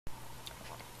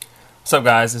What's up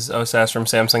guys, this is OSS from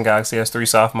Samsung Galaxy S3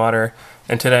 softModder,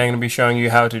 and today I'm going to be showing you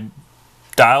how to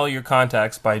dial your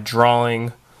contacts by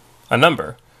drawing a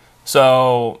number.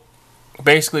 So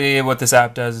basically what this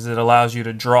app does is it allows you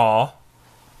to draw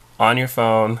on your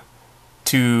phone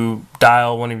to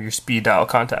dial one of your speed dial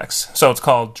contacts. So it's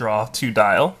called Draw to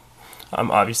Dial.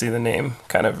 Obviously the name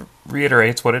kind of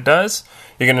reiterates what it does.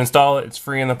 You're going to install it, it's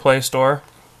free in the Play Store,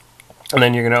 and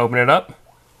then you're going to open it up.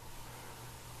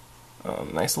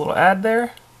 Nice little ad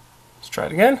there. Let's try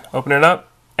it again. Open it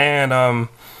up, and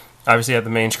obviously at the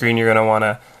main screen you're going to want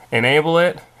to enable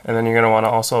it, and then you're going to want to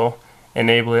also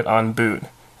enable it on boot.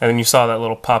 And then you saw that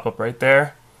little pop-up right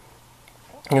there.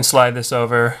 You can slide this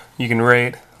over, you can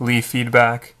rate, leave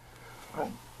feedback,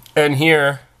 and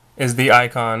here is the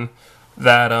icon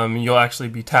that you'll actually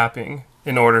be tapping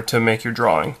in order to make your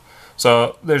drawing.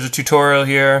 So there's a tutorial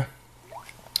here.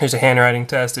 Here's a handwriting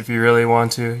test. If you really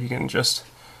want to, you can just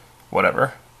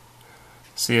whatever.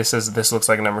 See, it says this looks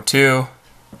like a number 2.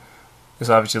 This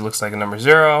obviously looks like a number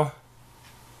 0.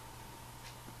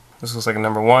 This looks like a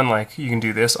number 1. Like, you can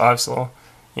do this obviously.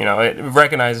 You know, it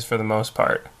recognizes for the most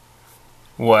part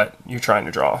what you're trying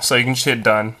to draw. So you can just hit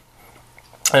done,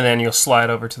 and then you'll slide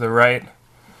over to the right,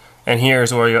 and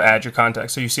here's where you'll add your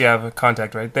contact. So you see I have a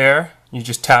contact right there. You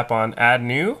just tap on add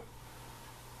new.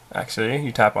 Actually,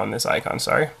 you tap on this icon,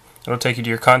 sorry. It'll take you to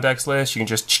your contacts list. You can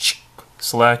just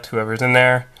select whoever's in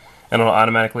there, and it'll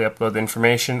automatically upload the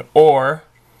information, or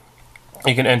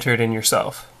you can enter it in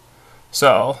yourself.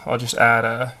 So I'll just add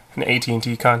an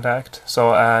AT&T contact. So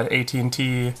I'll add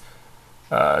AT&T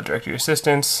directory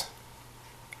assistance.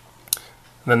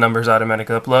 The number's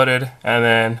automatically uploaded, and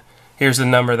then here's the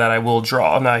number that I will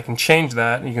draw. Now I can change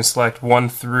that. You can select 1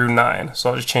 through 9. So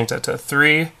I'll just change that to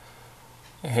 3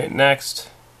 and hit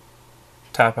next.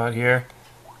 Tap out here,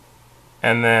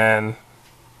 and then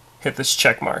hit this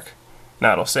check mark.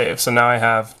 Now it'll save. So now I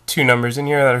have 2 numbers in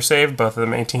here that are saved, both of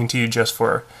them AT&T, just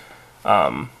for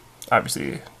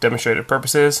obviously demonstrative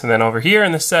purposes. And then over here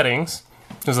in the settings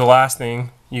is the last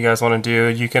thing you guys want to do.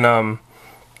 You can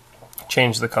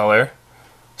change the color.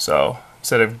 So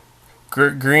instead of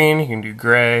green, you can do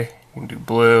gray, you can do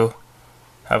blue,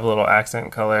 have a little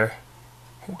accent color,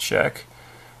 hit check,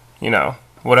 you know,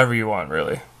 whatever you want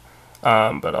really.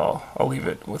 But I'll leave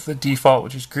it with the default,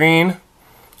 which is green.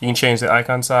 You can change the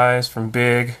icon size from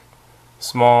big,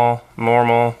 small,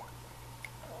 normal.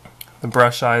 The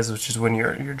brush size, which is when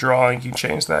you're drawing, you can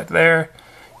change that there.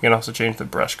 You can also change the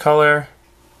brush color.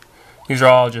 These are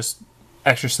all just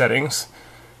extra settings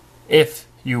if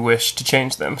you wish to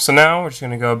change them. So now we're just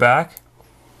going to go back,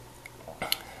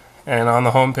 and on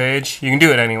the home page, you can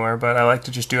do it anywhere, but I like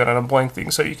to just do it on a blank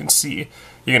thing so you can see.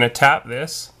 You're going to tap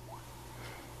this,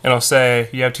 and it'll say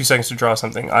you have 2 seconds to draw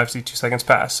something. Obviously 2 seconds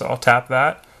passed, so I'll tap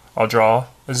that. I'll draw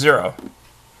a 0,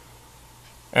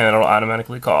 and it'll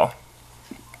automatically call.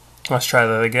 Let's try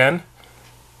that again.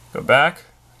 Go back,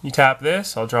 you tap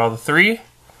this, I'll draw the 3,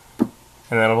 and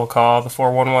then it'll call the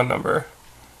 411 number.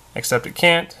 Except it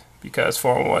can't, because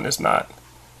 411 is not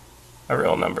a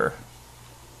real number.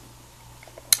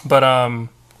 But oh,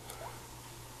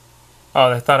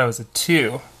 I thought it was a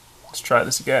 2. Let's try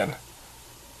this again.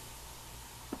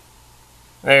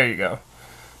 There you go.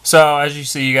 So as you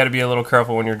see, you got to be a little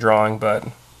careful when you're drawing, but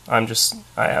I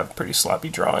have pretty sloppy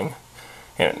drawing,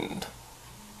 and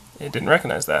it didn't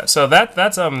recognize that. So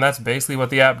that's basically what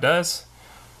the app does.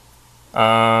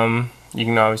 You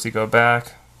can obviously go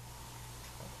back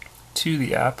to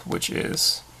the app, which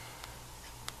is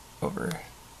over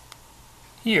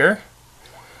here,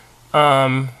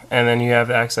 and then you have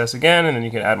the access again, and then you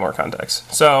can add more contacts.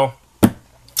 So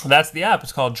that's the app.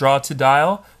 It's called Draw to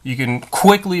Dial. You can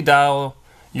quickly dial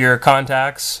your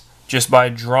contacts just by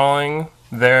drawing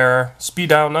their speed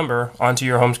dial number onto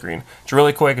your home screen. It's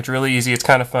really quick, it's really easy, it's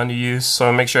kind of fun to use,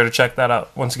 so make sure to check that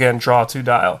out. Once again, Draw to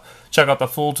Dial. Check out the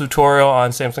full tutorial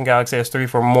on Samsung Galaxy S3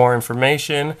 for more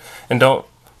information, and don't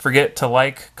forget to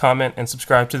like, comment, and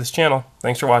subscribe to this channel.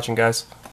 Thanks for watching, guys.